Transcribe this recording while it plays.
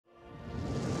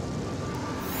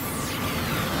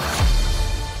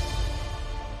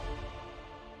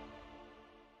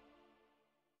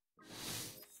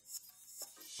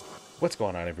What's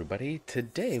going on, everybody?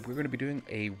 Today we're going to be doing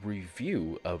a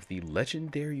review of the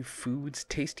Legendary Foods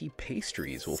Tasty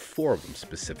Pastries, well, 4 of them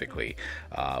specifically.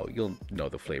 You'll know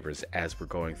the flavors as we're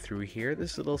going through here.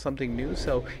 This is a little something new,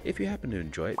 so if you happen to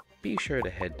enjoy it, be sure to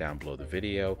head down below the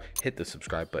video, hit the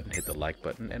subscribe button, hit the like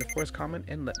button, and of course comment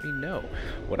and let me know.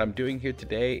 What I'm doing here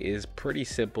today is pretty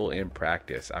simple in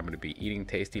practice. I'm going to be eating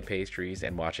tasty pastries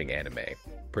and watching anime.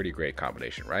 Pretty great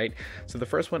combination, right? So the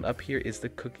first one up here is the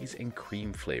cookies and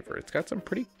cream flavor. It's got some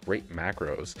pretty great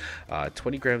macros.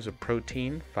 20 grams of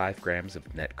protein, 5 grams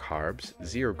of net carbs,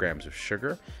 0 grams of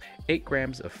sugar, 8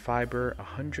 grams of fiber,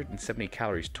 170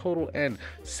 calories total, and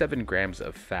 7 grams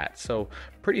of fat. So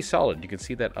pretty solid. You can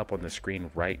see that up on the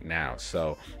screen right now.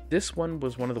 So this one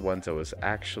was one of the ones I was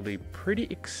actually pretty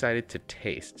excited to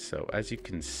taste. So as you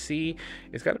can see,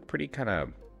 it's got a pretty kind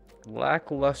of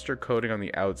lackluster coating on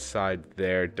the outside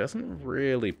there. Doesn't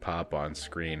really pop on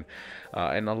screen,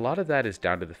 and a lot of that is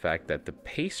down to the fact that the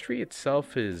pastry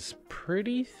itself is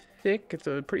pretty thick. It's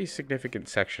a pretty significant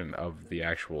section of the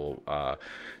actual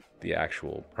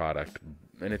product,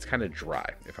 and it's kind of dry,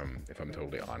 if I'm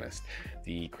totally honest.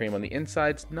 The cream on the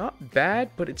inside's not bad,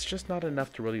 but it's just not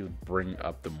enough to really bring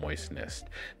up the moistness.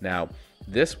 Now,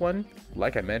 this one,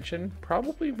 like I mentioned,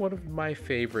 probably one of my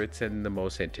favorites and the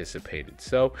most anticipated.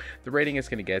 So the rating it's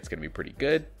going to be pretty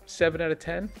good. 7 out of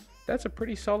 10. That's a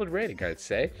pretty solid rating, I'd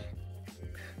say.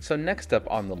 So next up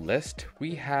on the list,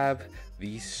 we have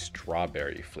the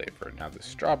strawberry flavor. Now, the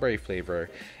strawberry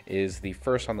flavor is the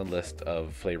first on the list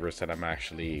of flavors that I'm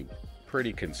actually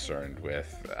pretty concerned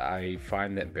with. I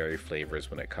find that berry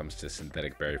flavors, when it comes to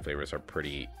synthetic berry flavors, are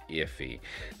pretty iffy.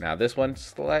 Now, this one,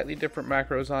 slightly different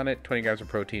macros on it. 20 grams of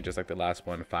protein, just like the last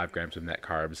one, 5 grams of net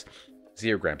carbs,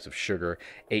 0 grams of sugar,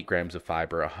 8 grams of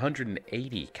fiber,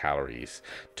 180 calories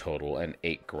total, and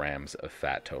 8 grams of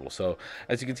fat total. So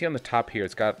as you can see on the top here,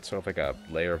 it's got sort of like a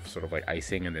layer of sort of like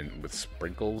icing and then with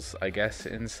sprinkles, I guess,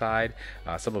 inside.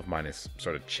 Some of mine is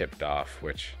sort of chipped off,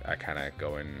 which I kind of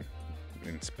go and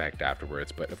inspect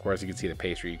afterwards. But of course, you can see the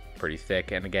pastry pretty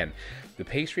thick, and again, the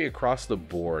pastry across the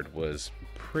board was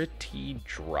pretty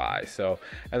dry. So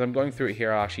as I'm going through it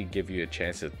here, I'll actually give you a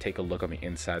chance to take a look on the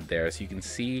inside there. So you can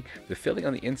see the filling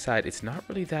on the inside, it's not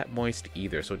really that moist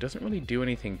either, so it doesn't really do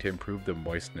anything to improve the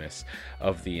moistness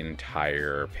of the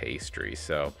entire pastry.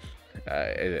 So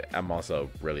I'm also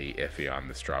really iffy on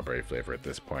the strawberry flavor at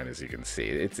this point. As you can see,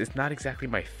 it's not exactly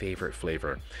my favorite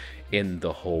flavor in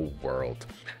the whole world.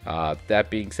 That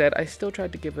being said, I still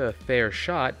tried to give it a fair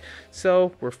shot.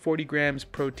 So we're 40 grams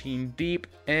protein deep,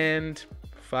 and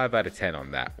 5 out of 10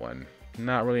 on that one.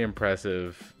 Not really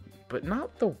impressive, but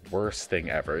not the worst thing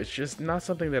ever. It's just not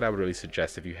something that I would really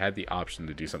suggest if you had the option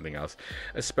to do something else,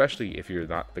 especially if you're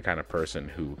not the kind of person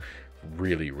who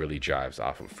really jives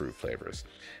off of fruit flavors.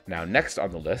 Now, next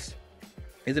on the list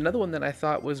is another one that I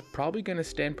thought was probably going to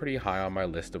stand pretty high on my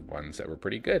list of ones that were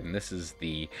pretty good, and this is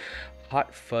the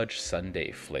hot fudge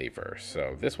sundae flavor.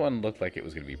 So this one looked like it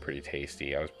was going to be pretty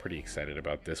tasty. I was pretty excited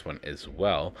about this one as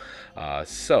well.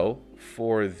 So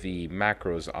for the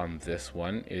macros on this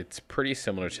one, it's pretty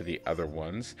similar to the other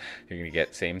ones. You're going to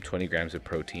get same 20 grams of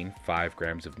protein, 5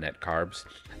 grams of net carbs,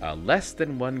 less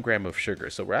than 1 gram of sugar.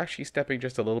 So we're actually stepping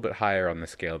just a little bit higher on the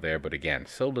scale there, but again,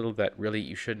 so little that really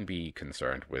you shouldn't be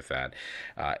concerned with that.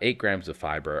 8 grams of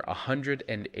fiber,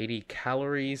 180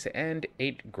 calories, and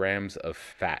 8 grams of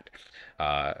fat.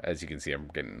 As you can see, I'm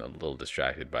getting a little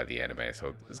distracted by the anime,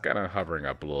 so it's kind of hovering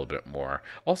up a little bit more.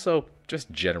 Also,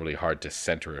 just generally hard to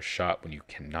center a shot when you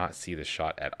cannot see the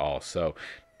shot at all. So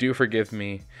do forgive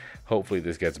me. Hopefully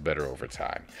this gets better over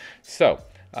time. So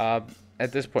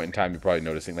at this point in time, you're probably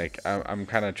noticing, like, I'm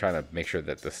kind of trying to make sure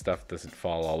that the stuff doesn't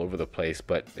fall all over the place.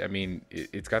 But I mean,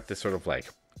 it's got this sort of like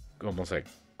almost like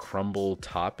crumble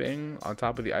topping on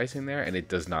top of the icing there, and it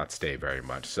does not stay very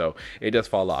much, so it does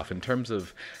fall off. In terms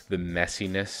of the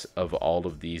messiness of all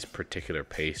of these particular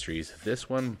pastries, this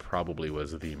one probably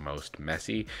was the most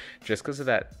messy, just because of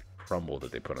that crumble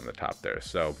that they put on the top there.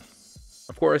 So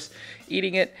of course,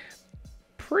 eating it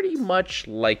pretty much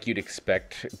like you'd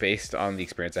expect based on the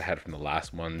experience I had from the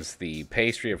last ones. The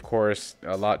pastry, of course,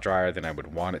 a lot drier than I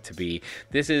would want it to be.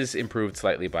 This is improved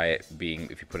slightly by it being,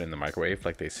 if you put it in the microwave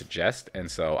like they suggest, and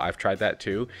so I've tried that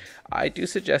too. I do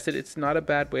suggest it. It's not a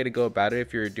bad way to go about it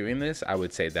if you're doing this. I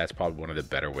would say that's probably one of the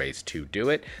better ways to do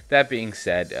it. That being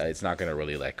said, it's not going to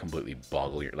really like completely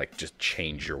boggle your, like just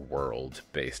change your world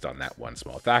based on that one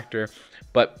small factor,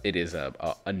 but it is a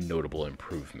notable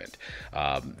improvement.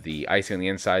 The icing on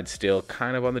the inside still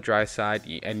kind of on the dry side,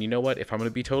 and you know what, if I'm going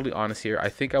to be totally honest here, I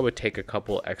think I would take a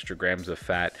couple extra grams of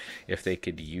fat if they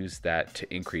could use that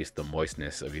to increase the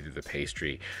moistness of either the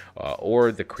pastry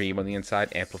or the cream on the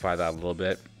inside, amplify that a little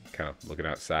bit. kind of looking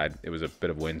outside. It was a bit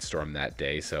of a windstorm that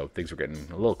day, so things were getting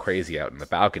a little crazy out in the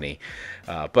balcony,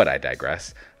 but I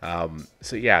digress.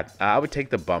 So yeah, I would take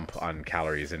the bump on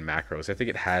calories and macros. I think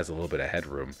it has a little bit of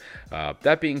headroom.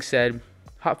 That being said,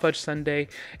 Hot Fudge Sundae,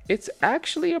 it's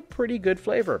actually a pretty good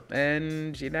flavor,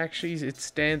 and it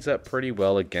stands up pretty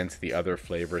well against the other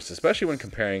flavors, especially when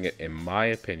comparing it, in my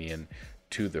opinion,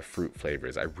 to the fruit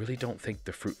flavors. I really don't think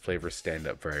the fruit flavors stand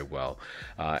up very well,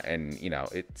 and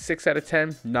it's 6 out of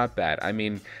 10, not bad. I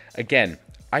mean, again,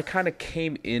 I kind of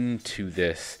came into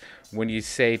this. When you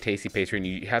say Tasty Pastry and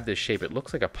you have this shape, it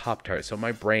looks like a Pop-Tart, so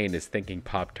my brain is thinking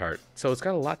Pop-Tart, so it's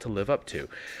got a lot to live up to.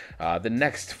 The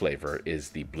next flavor is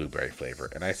the blueberry flavor,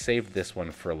 and I saved this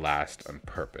one for last on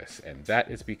purpose, and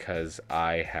that is because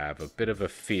I have a bit of a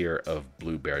fear of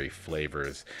blueberry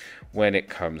flavors when it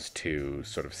comes to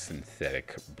sort of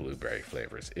synthetic blueberry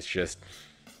flavors. It's just,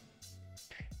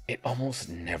 it almost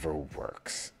never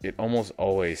works. It almost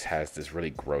always has this really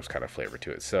gross kind of flavor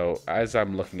to it. So as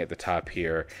I'm looking at the top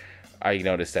here, I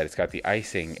noticed that it's got the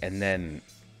icing and then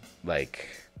like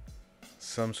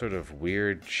some sort of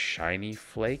weird shiny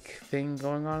flake thing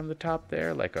going on the top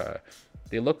there.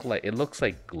 It looks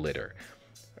like glitter.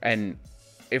 And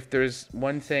if there's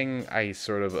one thing I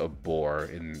sort of abhor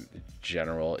in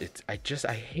general,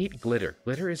 I hate glitter.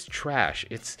 Glitter is trash.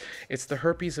 It's the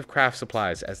herpes of craft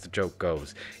supplies, as the joke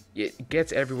goes. It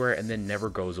gets everywhere and then never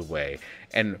goes away.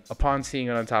 And upon seeing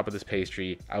it on top of this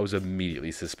pastry, I was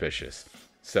immediately suspicious.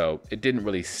 So it didn't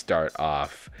really start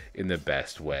off in the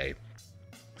best way.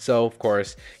 So, of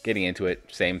course, getting into it,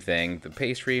 same thing. The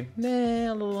pastry, a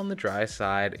little on the dry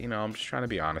side. I'm just trying to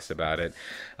be honest about it.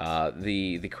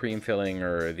 The cream filling,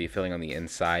 or the filling on the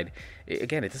inside,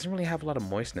 again, it doesn't really have a lot of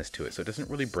moistness to it, so it doesn't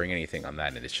really bring anything on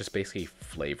that. And it's just basically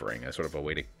flavoring, a sort of a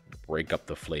way to break up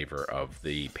the flavor of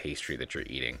the pastry that you're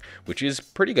eating, which is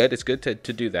pretty good. It's good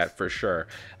to do that for sure.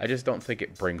 I just don't think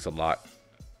it brings a lot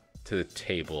to the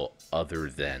table other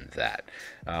than that.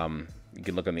 You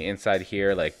can look on the inside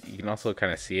here, like you can also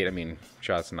kind of see it. I mean,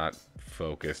 shot's not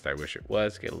focused. I wish it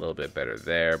was. Get a little bit better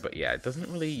there, but yeah, it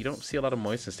doesn't really, you don't see a lot of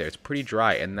moistness there. It's pretty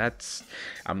dry, and that's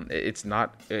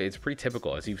it's pretty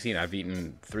typical. As you've seen, I've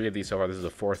eaten 3 of these so far. This is the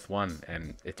 4th one,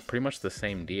 and it's pretty much the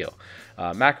same deal.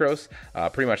 Macros,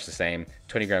 pretty much the same.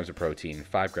 20 grams of protein,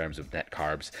 5 grams of net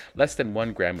carbs, less than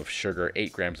 1 gram of sugar,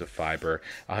 8 grams of fiber,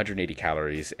 180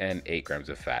 calories, and 8 grams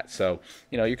of fat. So,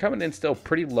 you're coming in still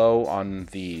pretty low on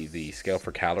the scale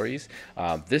for calories.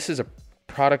 This is a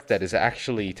product that is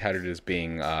actually touted as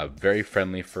being very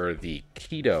friendly for the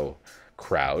keto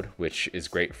crowd, which is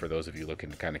great for those of you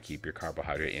looking to kind of keep your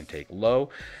carbohydrate intake low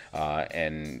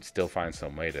and still find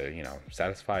some way to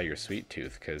satisfy your sweet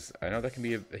tooth, because I know that can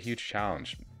be a huge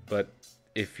challenge. But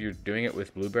if you're doing it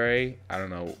with blueberry, I don't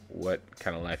know what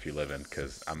kind of life you live in,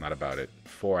 because I'm not about it.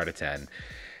 4 out of 10.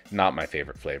 Not my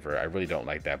favorite flavor. I really don't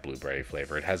like that blueberry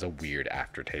flavor. It has a weird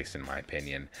aftertaste, in my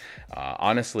opinion.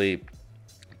 Honestly,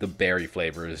 the berry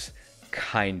flavors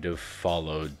kind of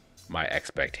followed my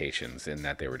expectations in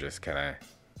that they were just kind of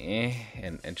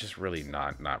and just really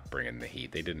not bringing the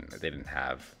heat. They didn't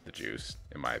have the juice,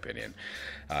 in my opinion.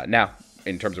 Now,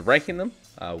 in terms of ranking them,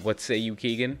 what say you,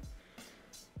 Keegan?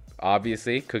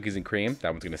 Obviously, cookies and cream.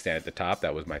 That one's going to stand at the top.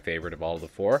 That was my favorite of all of the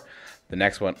 4. The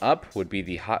next one up would be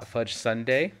the Hot Fudge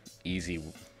Sundae. Easy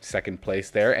second place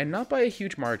there, and not by a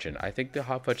huge margin. I think the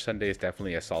Hot Fudge Sundae is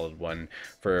definitely a solid one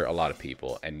for a lot of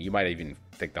people, and you might even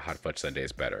think the Hot Fudge Sundae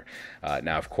is better.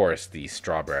 Now, of course, the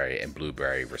strawberry and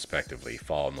blueberry, respectively,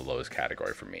 fall in the lowest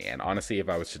category for me. And honestly, if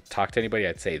I was to talk to anybody,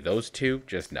 I'd say those 2,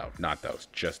 just no, not those.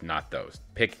 Just not those.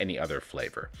 Pick any other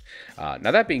flavor. Now,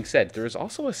 that being said, there is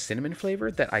also a cinnamon flavor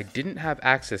that I didn't have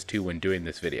access to when doing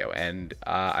this video, and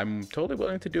I'm totally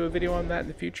willing to do a video on that in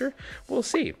the future. We'll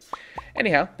see.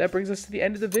 Anyhow, that brings us to the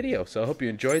end of the video, so I hope you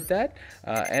enjoyed that.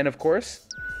 And of course,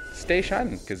 stay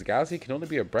shining, because the galaxy can only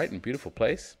be a bright and beautiful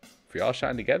place if we all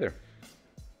shine together.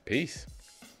 Peace.